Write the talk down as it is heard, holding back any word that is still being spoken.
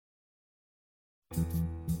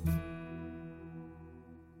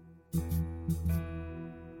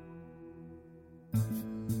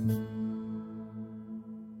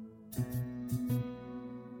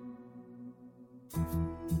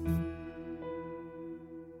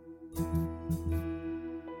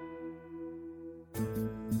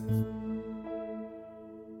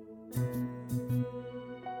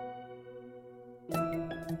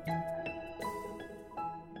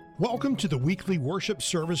Welcome to the weekly worship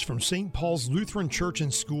service from St. Paul's Lutheran Church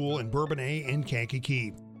and School in Bourbonnais and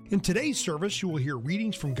Kankakee. In today's service, you will hear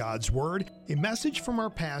readings from God's Word, a message from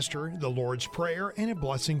our pastor, the Lord's Prayer, and a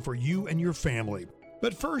blessing for you and your family.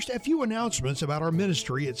 But first, a few announcements about our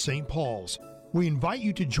ministry at St. Paul's. We invite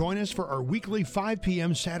you to join us for our weekly 5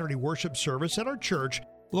 p.m. Saturday worship service at our church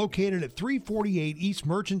located at 348 East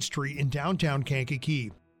Merchant Street in downtown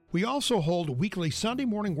Kankakee. We also hold weekly Sunday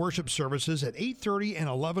morning worship services at 8:30 and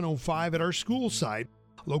 11:05 at our school site,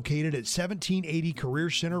 located at 1780 Career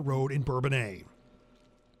Center Road in Bourbonnais.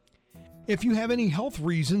 If you have any health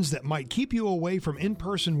reasons that might keep you away from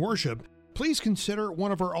in-person worship, please consider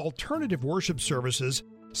one of our alternative worship services,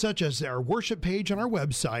 such as our worship page on our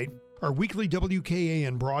website, our weekly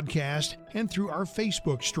WKAN broadcast, and through our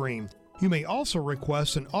Facebook stream. You may also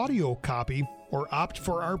request an audio copy or opt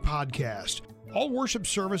for our podcast. All worship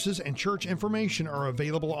services and church information are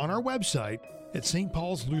available on our website at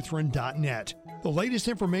stpaulslutheran.net. The latest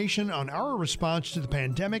information on our response to the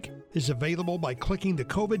pandemic is available by clicking the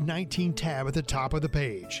COVID-19 tab at the top of the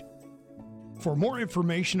page. For more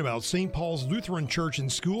information about St. Paul's Lutheran Church and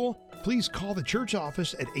School, please call the church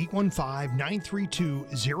office at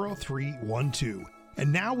 815-932-0312.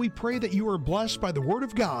 And now we pray that you are blessed by the Word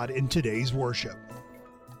of God in today's worship.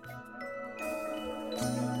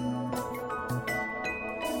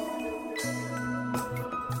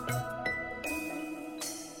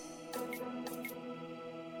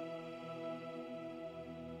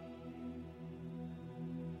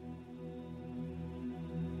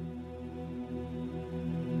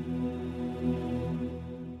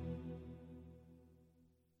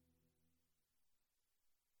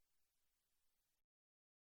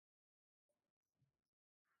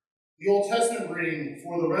 The Old Testament reading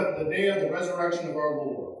for the day of the resurrection of our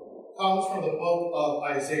Lord comes from the book of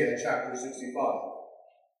Isaiah, chapter 65.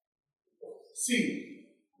 See,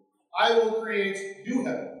 I will create new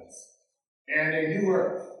heavens and a new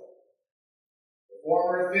earth. The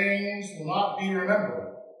former things will not be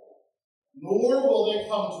remembered, nor will they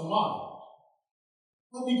come to mind.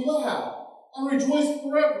 But be glad and rejoice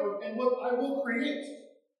forever in what I will create.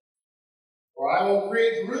 For I will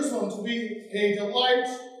create Jerusalem to be a delight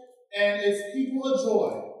and its people a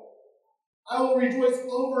joy. I will rejoice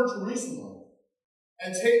over Jerusalem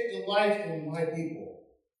and take delight in my people.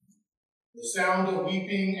 The sound of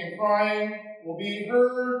weeping and crying will be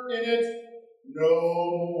heard in it no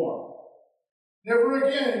more. Never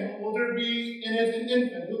again will there be in it an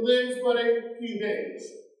infant who lives but a few days,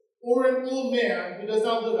 or an old man who does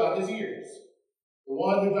not live out his years. The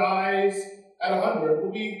one who dies at 100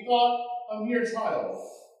 will be thought a mere child.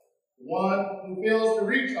 The one who fails to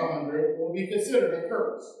reach 100 will be considered a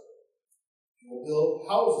curse. They will build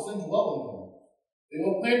houses and dwell in them. They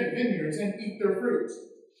will plant vineyards and eat their fruit.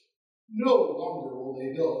 No longer will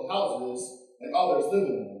they build houses and others live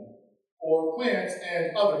in them, or plant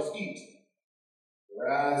and others eat.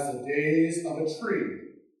 Whereas the days of a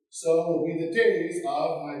tree, so will be the days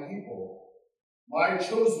of my people. My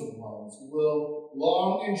chosen ones will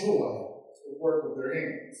long enjoy the work of their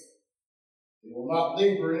hands. They will not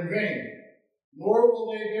labor in vain, nor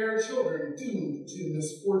will they bear children doomed to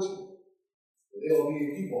misfortune. For they will be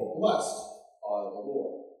a people blessed by the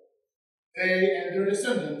Lord, they and their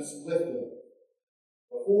descendants with them.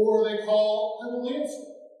 Before they call, I will answer.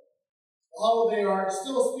 While they are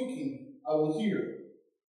still speaking, I will hear.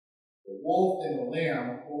 The wolf and the lamb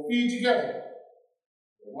will feed together.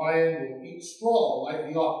 The lion will eat straw like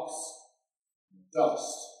the ox.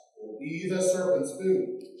 Dust will be the serpent's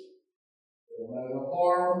food. They will neither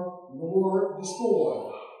harm nor destroy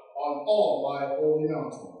on all my holy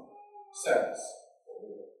mountain, says the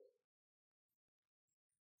Lord.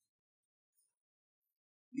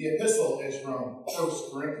 The epistle is from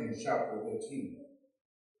 1 Corinthians chapter 15.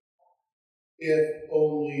 If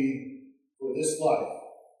only for this life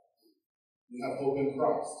we have hope in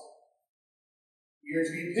Christ, we are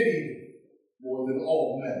to be pitied more than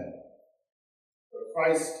all men. For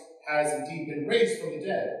Christ has indeed been raised from the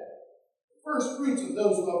dead, the first fruits of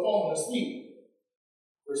those who have fallen asleep.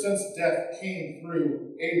 For since death came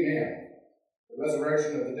through a man, the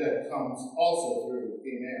resurrection of the dead comes also through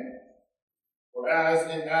a man. For as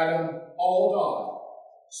in Adam all die,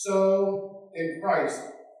 so in Christ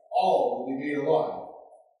all will be made alive,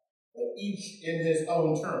 but each in his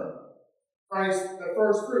own turn. Christ the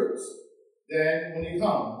first fruits, then when he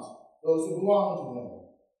comes, those who belong to him.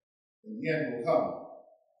 And the end will come,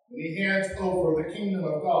 when he hands over the kingdom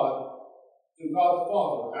of God to God the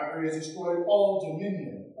Father, after he has destroyed all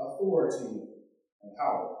dominion, authority, and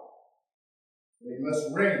power. And he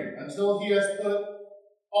must reign until he has put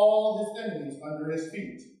all his enemies under his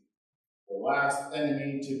feet. The last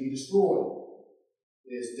enemy to be destroyed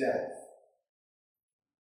is death.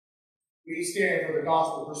 We stand for the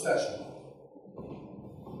gospel procession.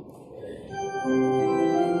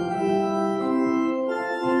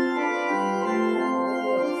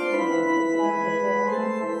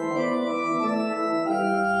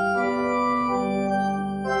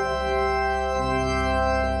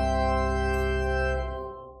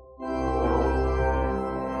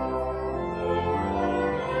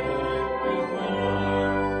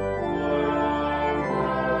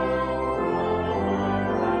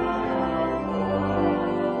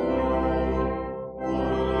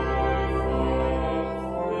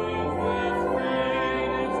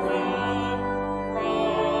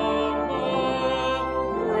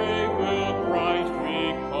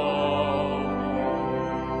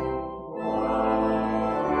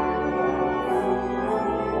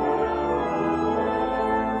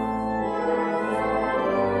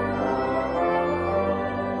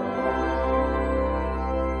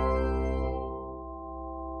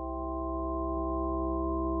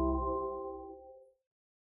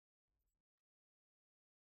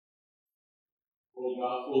 Holy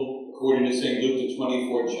Gospel according to St. Luke, the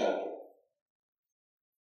 24th chapter.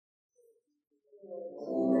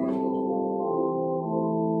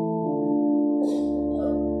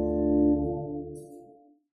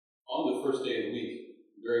 On the first day of the week,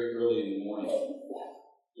 very early in the morning,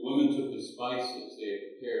 the women took the spices they had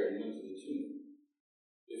prepared and went to the tomb.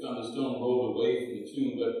 They found the stone rolled away from the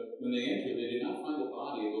tomb, but when they entered, they did not find the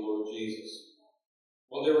body of the Lord Jesus.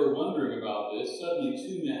 While they were wondering about this, suddenly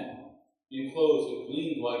two men in clothes that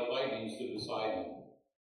gleamed like lightning stood beside them.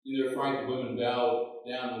 In their fright, the women bowed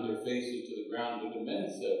down with their faces to the ground, but the men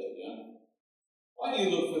said to them, "Why do you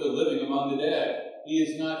look for the living among the dead? He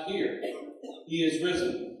is not here. He is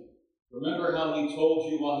risen. Remember how he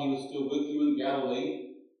told you while he was still with you in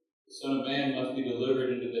Galilee? The Son of Man must be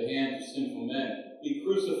delivered into the hands of sinful men, be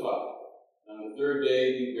crucified, and on the third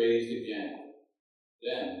day be raised again."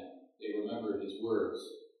 Then they remembered his words.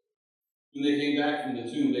 When they came back from the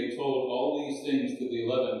tomb, they told all these things to the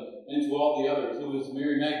 11 and to all the others. It was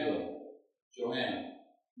Mary Magdalene, Joanna,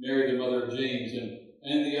 Mary the mother of James,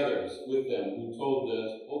 and the others with them who told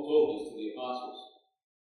this to the apostles.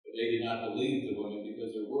 But they did not believe the women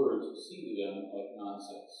because their words seemed to them like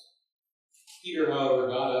nonsense. Peter, however,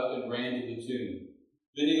 got up and ran to the tomb.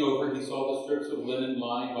 Bending over, he saw the strips of linen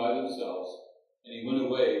lying by themselves, and he went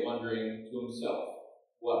away wondering to himself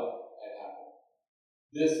what had happened.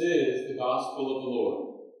 This is the gospel of the Lord.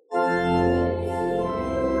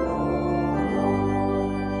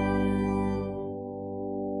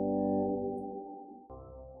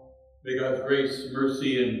 May God's grace,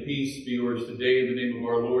 mercy, and peace be yours today in the name of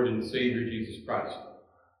our Lord and Savior, Jesus Christ.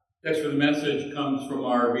 Text for the message comes from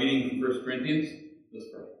our reading from 1 Corinthians. Let's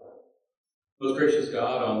pray. Most gracious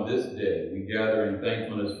God, on this day we gather in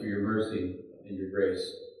thankfulness for your mercy and your grace.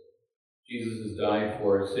 Jesus has died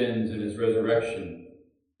for our sins, and his resurrection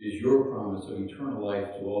is your promise of eternal life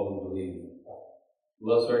to all who believe.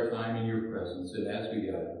 Bless our time in your presence, and as we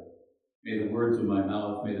gather, may the words of my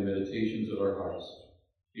mouth, may the meditations of our hearts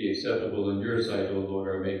be acceptable in your sight, O Lord,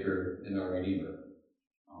 our Maker and our Redeemer.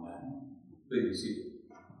 Amen. Please be seated.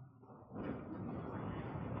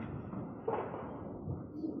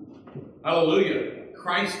 Hallelujah.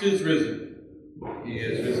 Christ is risen. He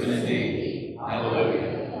is risen indeed.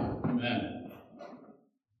 Hallelujah. Amen.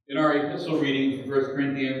 In our epistle reading from 1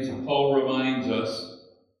 Corinthians, Paul reminds us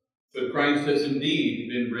that Christ has indeed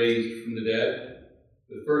been raised from the dead,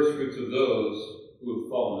 the first fruits of those who have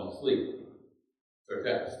fallen asleep. It's our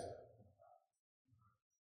text.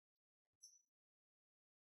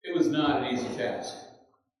 It was not an easy task.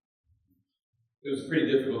 It was a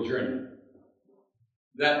pretty difficult journey.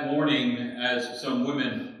 That morning, as some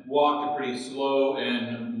women walked a pretty slow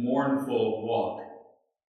and mournful walk,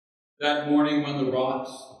 that morning among the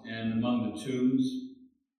rocks and among the tombs,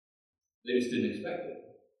 they just didn't expect it.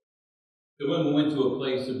 The women went to a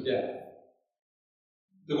place of death.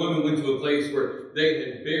 The women went to a place where they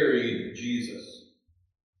had buried Jesus.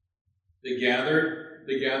 They gathered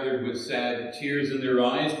with sad tears in their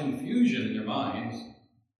eyes, confusion in their minds,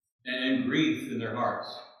 and grief in their hearts.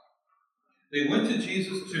 They went to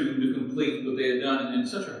Jesus' tomb to complete what they had done in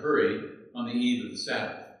such a hurry on the eve of the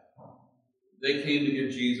Sabbath. they came to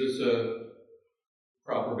give Jesus a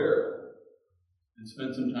proper burial and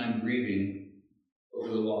spent some time grieving over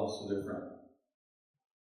the loss of their friend.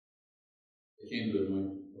 They came to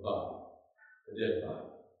anoint a body, a dead body.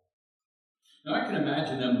 Now I can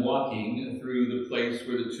imagine them walking through the place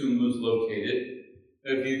where the tomb was located.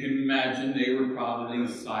 If you can imagine, they were probably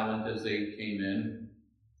silent as they came in.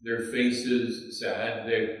 Their faces sad.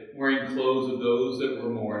 They're wearing clothes of those that were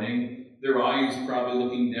mourning. Their eyes probably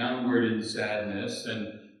looking downward in sadness.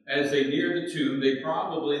 And as they neared the tomb, they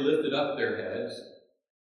probably lifted up their heads.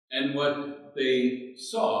 And what they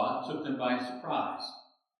saw took them by surprise.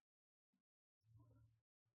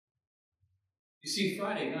 You see,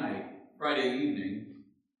 Friday evening,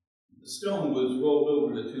 the stone was rolled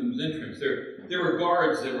over the tomb's entrance. There were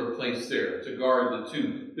guards that were placed there to guard the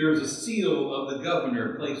tomb. There was a seal of the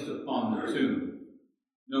governor placed upon the tomb.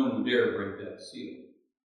 No one would dare break that seal.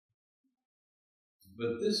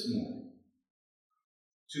 But this morning,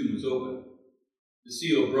 the tomb was open, the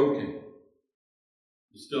seal broken,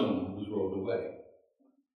 the stone was rolled away.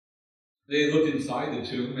 They looked inside the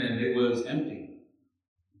tomb and it was empty.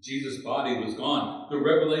 Jesus' body was gone. The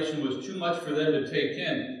revelation was too much for them to take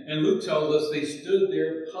in. And Luke tells us they stood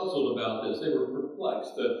there puzzled about this. They were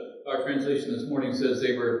perplexed. Our translation this morning says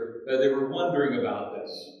they were wondering about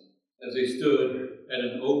this as they stood at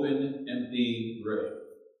an open, empty grave.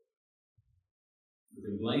 We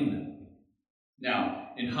can blame them. Now,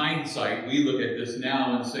 in hindsight, we look at this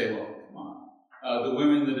now and say, well, come on. The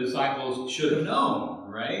women, the disciples, should have known,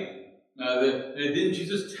 right? Didn't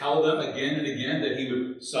Jesus tell them again and again that he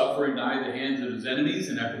would suffer and die at the hands of his enemies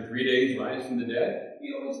and after 3 days rise from the dead?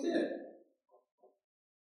 He always did.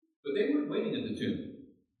 But they weren't waiting at the tomb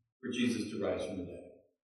for Jesus to rise from the dead.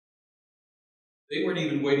 They weren't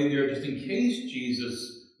even waiting there just in case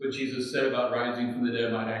what Jesus said about rising from the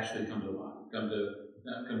dead might actually come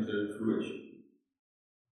to fruition.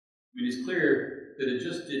 I mean, it's clear that it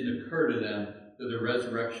just didn't occur to them that the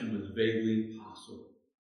resurrection was vaguely possible.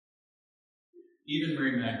 Even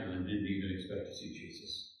Mary Magdalene didn't even expect to see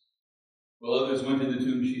Jesus. While others went to the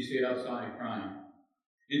tomb, she stayed outside crying.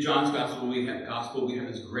 In John's gospel, we have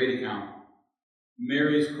this great account.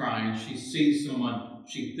 Mary's crying. She sees someone.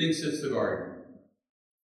 She thinks it's the gardener.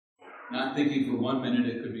 Not thinking for 1 minute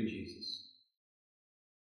it could be Jesus.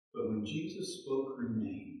 But when Jesus spoke her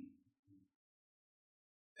name,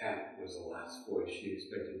 that was the last voice she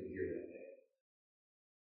expected to hear that day.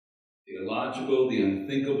 The illogical, the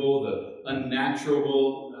unthinkable, the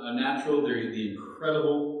unnatural, the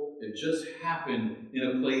incredible. It just happened in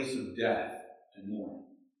a place of death and mourning.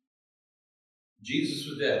 Jesus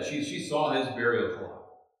was dead. She saw his burial cloth.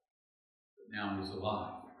 But now he's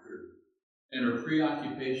alive. And her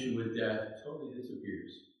preoccupation with death totally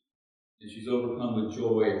disappears. And she's overcome with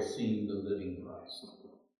joy at seeing the living Christ.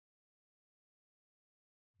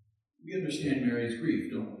 We understand Mary's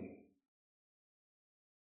grief, don't we?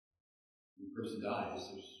 When a person dies,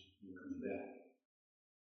 there's no coming back.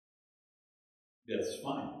 Death's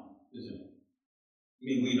final, isn't it? I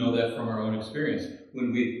mean, we know that from our own experience.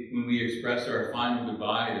 When we express our final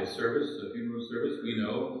goodbye at a service, a funeral service, we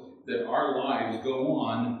know that our lives go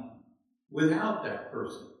on without that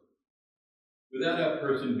person. Without that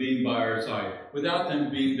person being by our side. Without them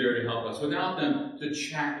being there to help us. Without them to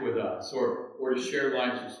chat with us or to share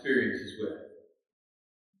life's experiences with.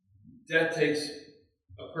 Death takes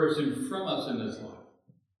a person from us in this life.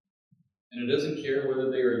 And it doesn't care whether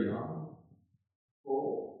they are young or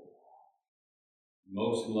old.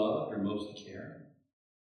 Most loved or most caring.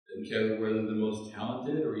 Doesn't care whether the most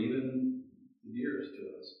talented or even the dearest to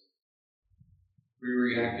us. We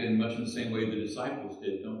react in much in the same way the disciples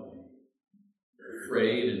did, don't we? We're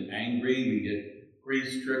afraid and angry. We get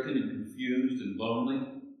grief-stricken and confused and lonely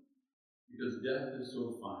because death is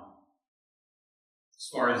so final. As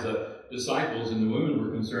far as the disciples and the women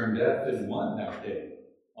were concerned, death had won that day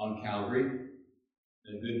on Calvary,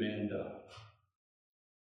 and a good man died.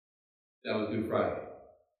 That was Good Friday.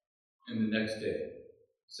 And the next day,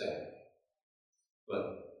 Saturday.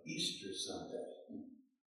 But Easter Sunday,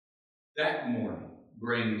 that morning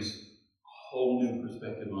brings a whole new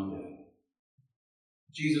perspective on death.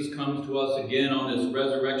 Jesus comes to us again on this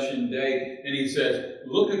resurrection day, and he says,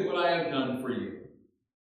 look at what I have done for you.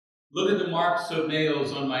 Look at the marks of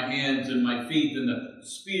nails on my hands and my feet and the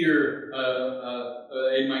spear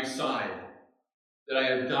in my side. That I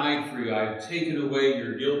have died for you. I have taken away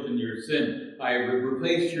your guilt and your sin. I have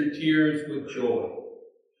replaced your tears with joy.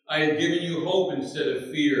 I have given you hope instead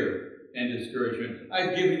of fear and discouragement.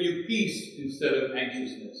 I've given you peace instead of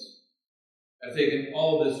anxiousness. I've taken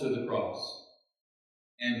all this to the cross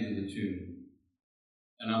and to the tomb.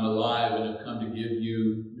 And I'm alive and have come to give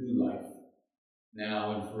you new life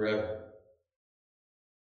now and forever.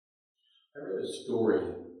 I read a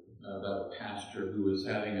story about a pastor who was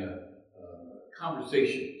having a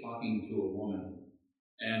conversation, talking to a woman.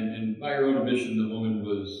 And by her own admission, the woman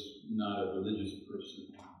was not a religious person.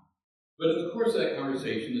 But in the course of that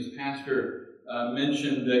conversation, this pastor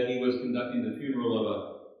mentioned that he was conducting the funeral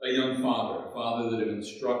of a young father, a father that had been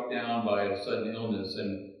struck down by a sudden illness.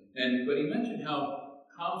 But he mentioned how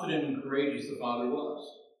confident and courageous the father was.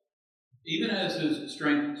 Even as his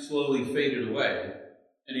strength slowly faded away,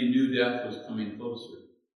 and he knew death was coming closer.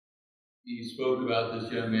 He spoke about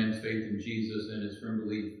this young man's faith in Jesus and his firm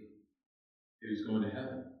belief that he was going to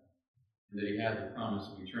heaven, and that he had the promise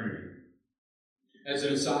of eternity. As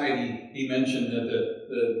an aside, he mentioned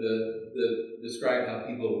that described how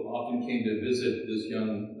people often came to visit this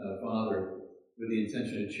young father with the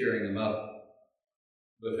intention of cheering him up,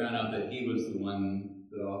 but found out that he was the one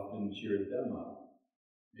that often cheered them up.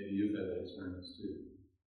 Maybe you've had that experience too.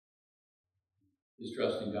 His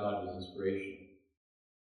trust in God was inspiration.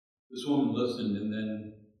 This woman listened, and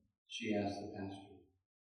then she asked the pastor,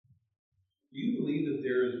 "Do you believe that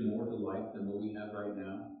there is more to life than what we have right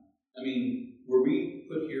now? I mean, were we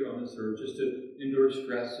put here on this earth just to endure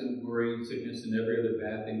stress and worry and sickness and every other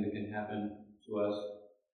bad thing that can happen to us?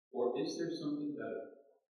 Or is there something better?"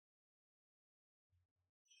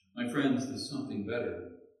 My friends, the something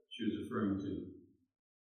better she was referring to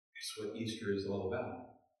is what Easter is all about.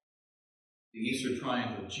 The Easter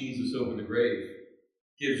triumph of Jesus over the grave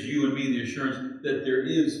gives you and me the assurance that there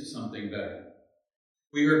is something better.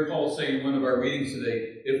 We heard Paul say in one of our readings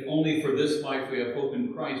today, if only for this life we have hope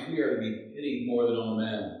in Christ, we are to be pitied more than all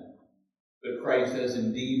men. But Christ has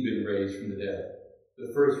indeed been raised from the dead,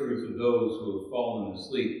 the first fruits of those who have fallen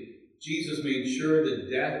asleep. Jesus made sure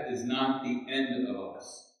that death is not the end of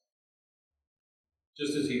us.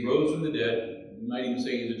 Just as he rose from the dead, you might even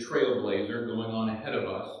say he's a trailblazer going on ahead of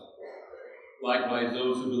us. Likewise,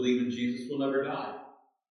 those who believe in Jesus will never die.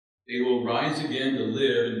 They will rise again to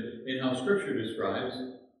live in how Scripture describes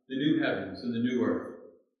the new heavens and the new earth,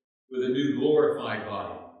 with a new glorified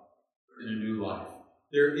body and a new life.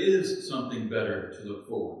 There is something better to look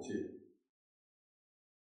forward to.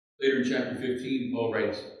 Later in chapter 15, Paul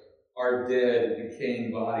writes, our dead,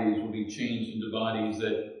 decaying bodies will be changed into bodies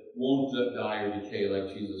that won't die or decay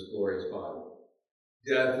like Jesus' glorious body.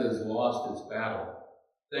 Death has lost its battle.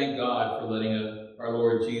 Thank God for letting our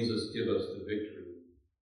Lord Jesus give us the victory.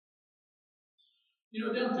 You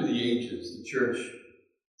know, down through the ages, the church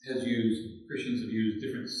Christians have used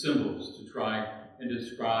different symbols to try and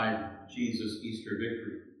describe Jesus' Easter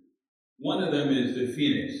victory. One of them is the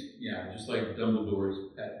phoenix, just like Dumbledore's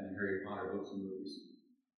pet in the Harry Potter books and movies.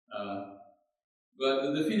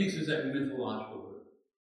 But the phoenix is that mythological bird,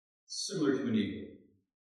 similar to an eagle,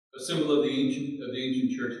 a symbol of the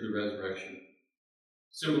ancient church of the resurrection,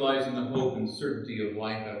 symbolizing the hope and certainty of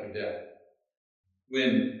life after death.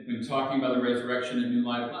 When talking about the resurrection and new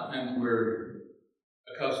life, a lot of times we're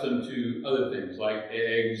accustomed to other things like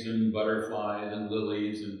eggs and butterflies and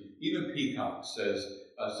lilies and even peacocks as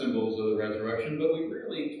symbols of the resurrection, but we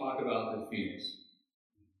rarely talk about the phoenix.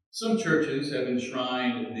 Some churches have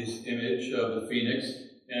enshrined this image of the phoenix,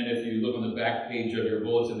 and if you look on the back page of your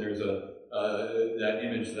bulletin, there's that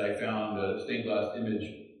image that I found, a stained glass image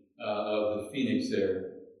of the phoenix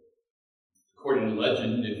there. According to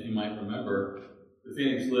legend, if you might remember, the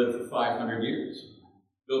phoenix lived for 500 years,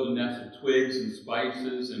 built a nest of twigs and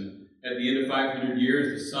spices, and at the end of 500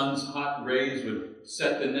 years, the sun's hot rays would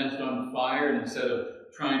set the nest on fire, and instead of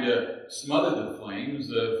trying to smother the flames,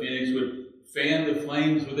 the phoenix would fan the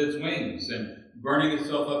flames with its wings, and burning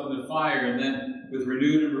itself up in the fire, and then with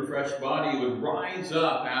renewed and refreshed body, it would rise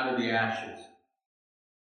up out of the ashes.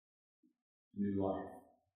 New life.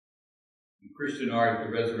 In Christian art,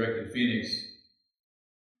 the resurrected phoenix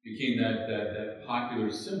became that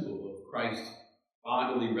popular symbol of Christ's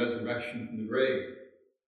bodily resurrection from the grave.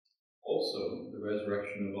 Also, the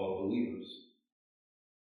resurrection of all believers.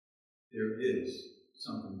 There is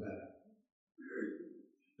something better.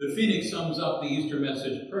 The phoenix sums up the Easter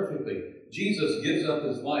message perfectly. Jesus gives up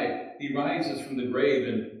his life. He rises from the grave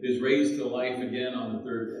and is raised to life again on the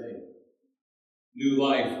third day. New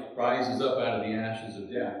life rises up out of the ashes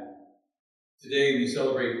of death. Today we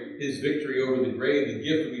celebrate his victory over the grave, the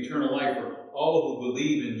gift of eternal life for all who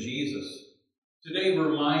believe in Jesus. Today we're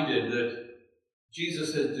reminded that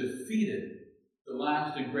Jesus has defeated the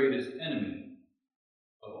last and greatest enemy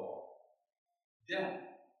of all, death.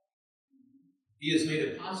 He has made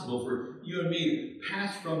it possible for you and me to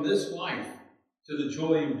pass from this life to the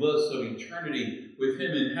joy and bliss of eternity with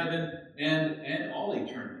him in heaven and all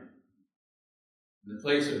eternity. In the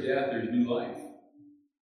place of death, there's new life.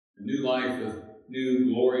 A new life with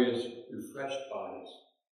new, glorious, refreshed bodies,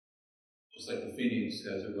 just like the phoenix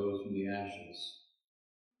has arose from the ashes,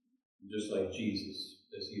 and just like Jesus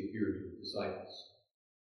as he appeared to the disciples.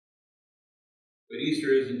 But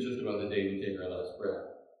Easter isn't just about the day we take our last breath,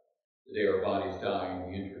 the day our bodies die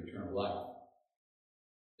and we enter eternal life.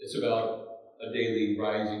 It's about a daily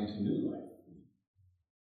rising to new life.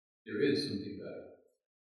 There is something better.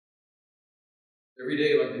 Every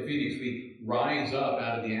day, like the phoenix, we rise up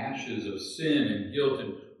out of the ashes of sin and guilt,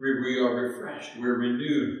 and we are refreshed. We're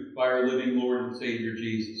renewed by our living Lord and Savior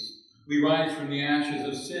Jesus. We rise from the ashes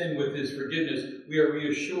of sin with his forgiveness. We are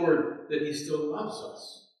reassured that he still loves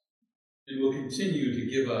us and will continue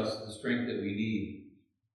to give us the strength that we need.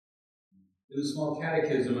 In the small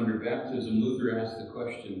catechism under baptism, Luther asked the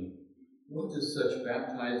question, what does such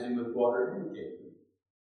baptizing with water indicate?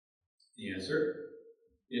 The answer,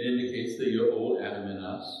 it indicates that your old Adam in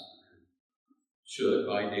us should,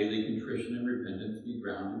 by daily contrition and repentance, be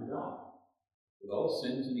drowned in God, with all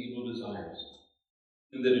sins and evil desires,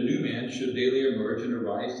 and that a new man should daily emerge and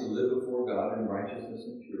arise to live before God in righteousness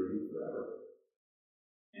and purity forever.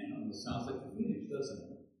 And it sounds like the phoenix,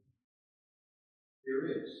 doesn't it? Here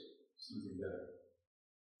is something better.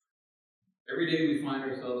 Every day we find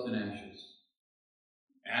ourselves in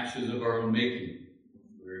ashes of our own making,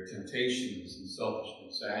 where temptations and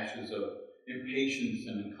selfishness, ashes of impatience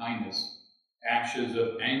and unkindness, ashes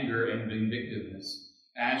of anger and vindictiveness,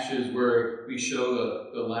 ashes where we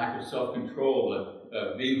show the lack of self-control,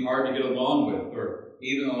 being hard to get along with, or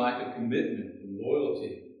even a lack of commitment and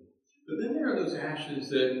loyalty. But then there are those ashes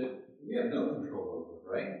that we have no control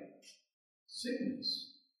over, right?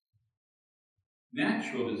 Sickness,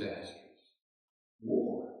 natural disasters,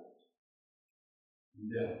 war,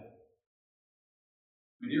 and death.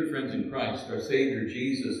 My dear friends in Christ, our Savior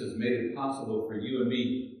Jesus has made it possible for you and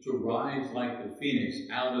me to rise like the phoenix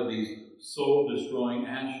out of these soul-destroying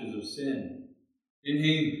ashes of sin. In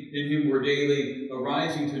him we're daily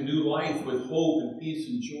arising to new life with hope and peace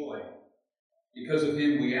and joy. Because of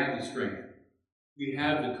him we have the strength, we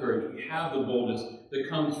have the courage, we have the boldness that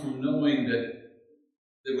comes from knowing that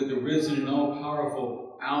with the risen and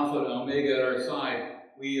all-powerful Alpha and Omega at our side,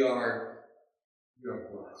 we are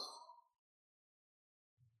blessed.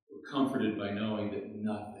 We're comforted by knowing that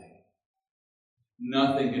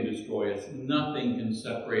nothing can destroy us, nothing can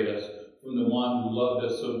separate us from the one who loved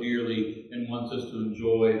us so dearly and wants us to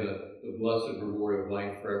enjoy the blessed reward of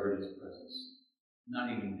life forever in his presence.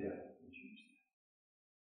 Not even death can change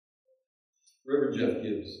that. Reverend Jeff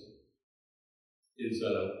Gibbs is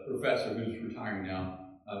a professor who's retiring now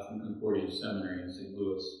from Concordia Seminary in St.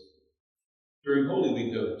 Louis. During Holy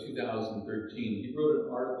Week of 2013, he wrote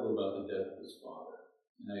an article about the death of his father.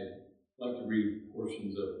 And I'd like to read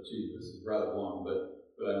portions of it to you. This is rather long,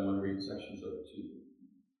 but I want to read sections of it to you.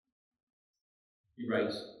 He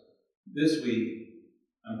writes, "This week,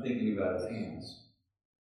 I'm thinking about his hands.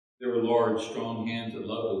 There were large, strong hands that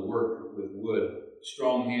loved to work with wood,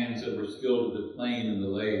 strong hands that were skilled with the plane and the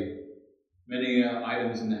lathe. Many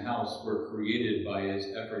items in the house were created by his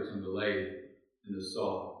efforts on the lathe and the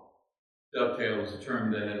saw. Dovetail was a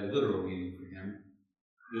term that had a literal meaning for him.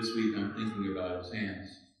 This week, I'm thinking about his hands.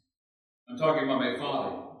 I'm talking about my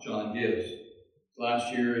father, John Gibbs.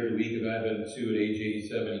 Last year, at the week of Advent 2, at age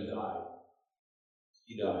 87,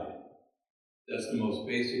 he died. That's the most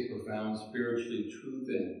basic, profound, spiritually true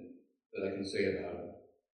thing that I can say about him.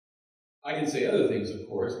 I can say other things, of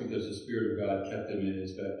course, because the Spirit of God kept him in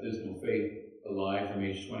his baptismal faith alive from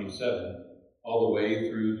age 27 all the way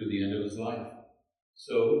through to the end of his life.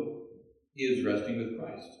 So, he is resting with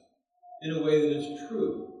Christ in a way that is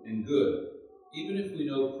true and good, even if we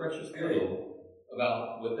know precious little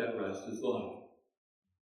about what that rest is like."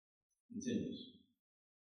 Continues.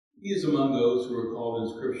 "He is among those who are called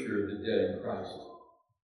in Scripture the dead in Christ.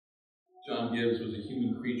 John Gibbs was a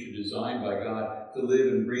human creature designed by God to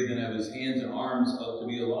live and breathe and have his hands and arms up to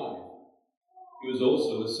be alive. He was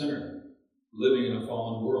also a sinner, living in a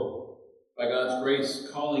fallen world. By God's grace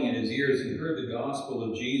calling in his ears, he heard the gospel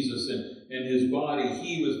of Jesus, and in his body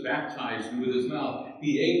he was baptized, and with his mouth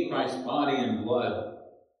he ate Christ's body and blood.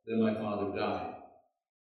 Then my father died.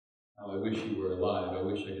 How I wish he were alive. I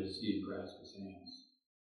wish I could see and grasp his hands.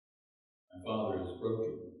 My father is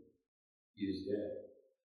broken. He is dead.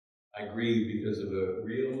 I grieve because of a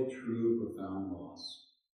real, true, profound loss.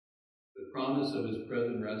 The promise of his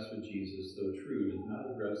present rest with Jesus, though true, does not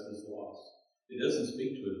address this loss. It doesn't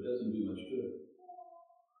speak to it. It doesn't do much good.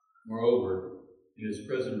 Moreover, in his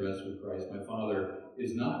present rest with Christ, my father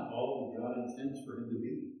is not all that God intends for him to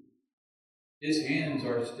be. His hands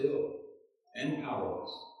are still and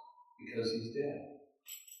powerless because he's dead.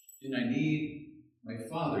 And I need My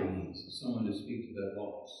Father needs someone to speak to that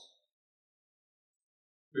loss.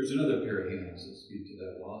 There's another pair of hands that speak to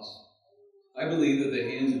that loss. I believe that the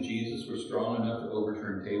hands of Jesus were strong enough to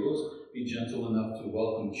overturn tables, be gentle enough to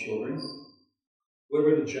welcome children. What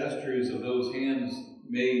were the gestures of those hands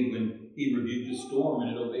made when he rebuked a storm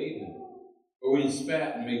and it obeyed him? Or when he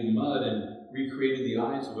spat and made mud and recreated the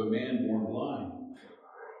eyes of a man born blind?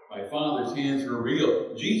 My Father's hands were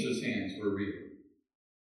real. Jesus' hands were real.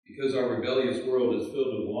 Because our rebellious world is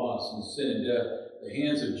filled with loss and sin and death, the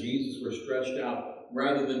hands of Jesus were stretched out.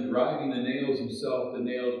 Rather than driving the nails himself, the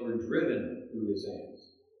nails were driven through his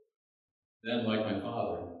hands. Then, like my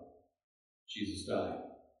Father, Jesus died.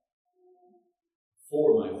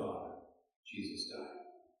 For my Father, Jesus died.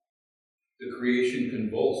 The creation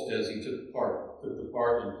convulsed as he took the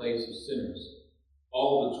part in place of sinners.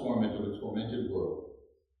 All the torment of a tormented world,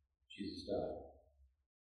 Jesus died.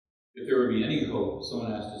 If there would be any hope,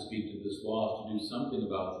 someone has to speak to this loss, to do something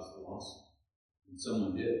about this loss. And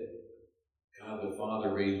someone did. God the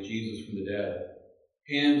Father raised Jesus from the dead.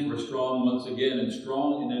 Hands were strong once again, and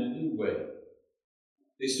strong in a new way.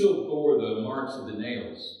 They still bore the marks of the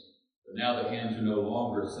nails, but now the hands are no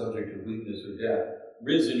longer subject to weakness or death.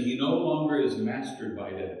 Risen, he no longer is mastered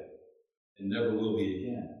by death, and never will be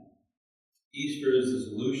again. Easter is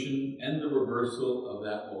the solution and the reversal of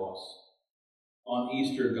that loss. On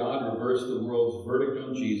Easter, God reversed the world's verdict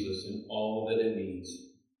on Jesus and all that it needs.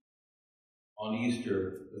 On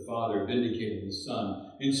Easter, the Father vindicated the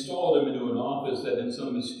Son, installed him into an office that in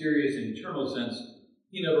some mysterious internal sense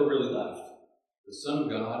he never really left. The Son of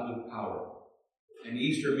God with power. And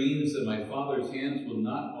Easter means that my Father's hands will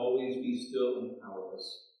not always be still and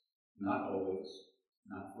powerless. Not always.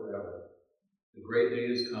 Not forever. The great day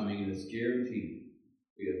is coming, and it's guaranteed.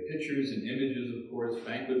 We have pictures and images, of course,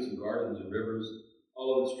 banquets and gardens and rivers.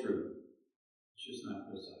 All of it's true. It's just not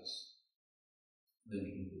precise. Then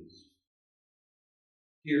he concludes.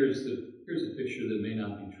 Here's a picture that may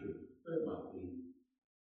not be true, but it might be.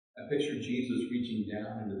 I picture Jesus reaching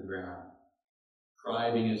down into the ground,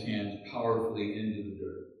 driving his hands powerfully into the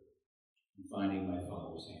dirt, and finding my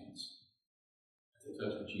Father's hands. At the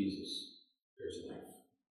touch of Jesus, there's life.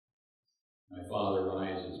 My Father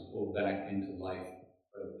rises, pulled back into life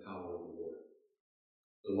by the power of the Lord.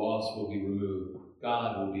 The loss will be removed.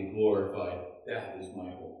 God will be glorified. That is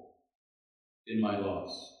my hope. In my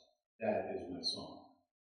loss, that is my song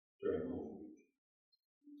during Holy Week.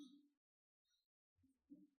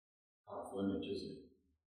 Powerful image, isn't it?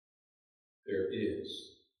 There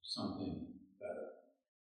is something better.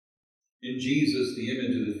 In Jesus, the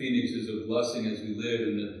image of the phoenix is a blessing as we live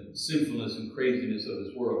in the sinfulness and craziness of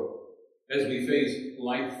this world. As we face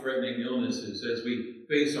life-threatening illnesses, as we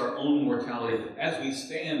face our own mortality, as we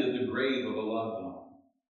stand at the grave of a loved one.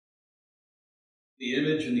 The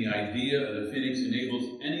image and the idea of the phoenix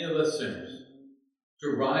enables any of us sinners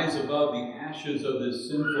to rise above the ashes of this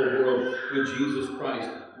sinful world with Jesus Christ.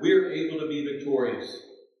 We're able to be victorious,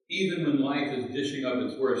 even when life is dishing up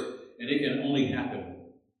its worst, and it can only happen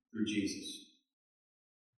through Jesus.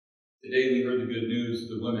 Today we heard the good news of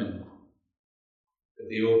the women that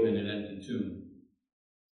they opened an empty tomb.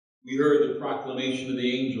 We heard the proclamation of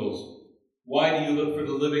the angels. Why do you look for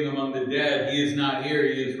the living among the dead? He is not here,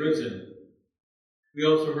 he is risen. We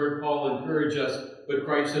also heard Paul encourage us, but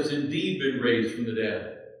Christ has indeed been raised from the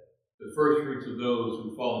dead, the first fruits of those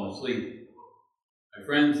who've fallen asleep. My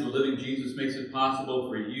friends, the living Jesus makes it possible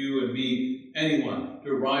for you and me, anyone,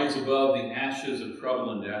 to rise above the ashes of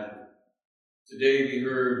trouble and death. Today we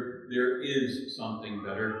heard there is something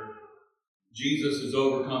better. Jesus has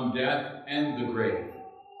overcome death and the grave.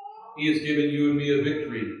 He has given you and me a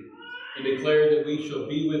victory and declared that we shall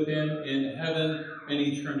be with him in heaven and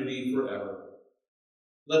eternity forever.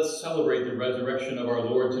 Let's celebrate the resurrection of our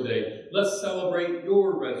Lord today. Let's celebrate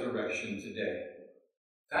your resurrection today.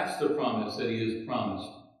 That's the promise that he has promised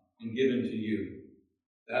and given to you.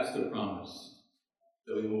 That's the promise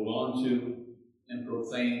that we hold on to and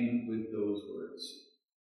proclaim with those words.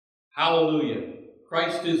 Hallelujah!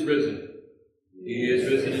 Christ is risen. He is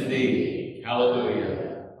risen indeed.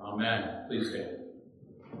 Hallelujah. Amen. Please stand.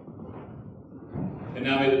 And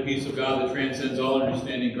now may the peace of God that transcends all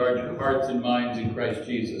understanding guard your hearts and minds in Christ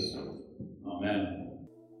Jesus. Amen.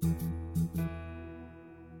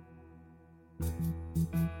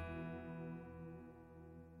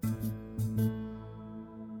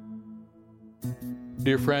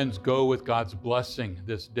 Dear friends, go with God's blessing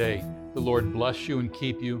this day. The Lord bless you and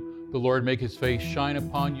keep you. The Lord make his face shine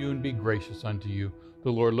upon you and be gracious unto you.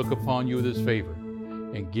 The Lord look upon you with his favor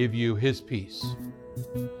and give you his peace.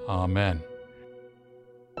 Amen.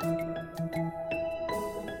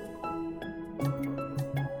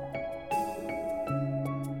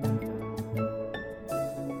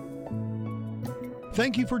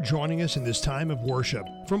 Thank you for joining us in this time of worship.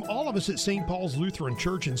 From all of us at St. Paul's Lutheran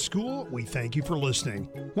Church and School, we thank you for listening.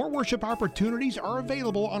 More worship opportunities are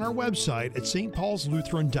available on our website at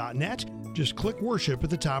stpaulslutheran.net. Just click worship at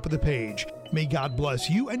the top of the page. May God bless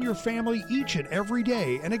you and your family each and every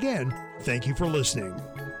day. And again, thank you for listening.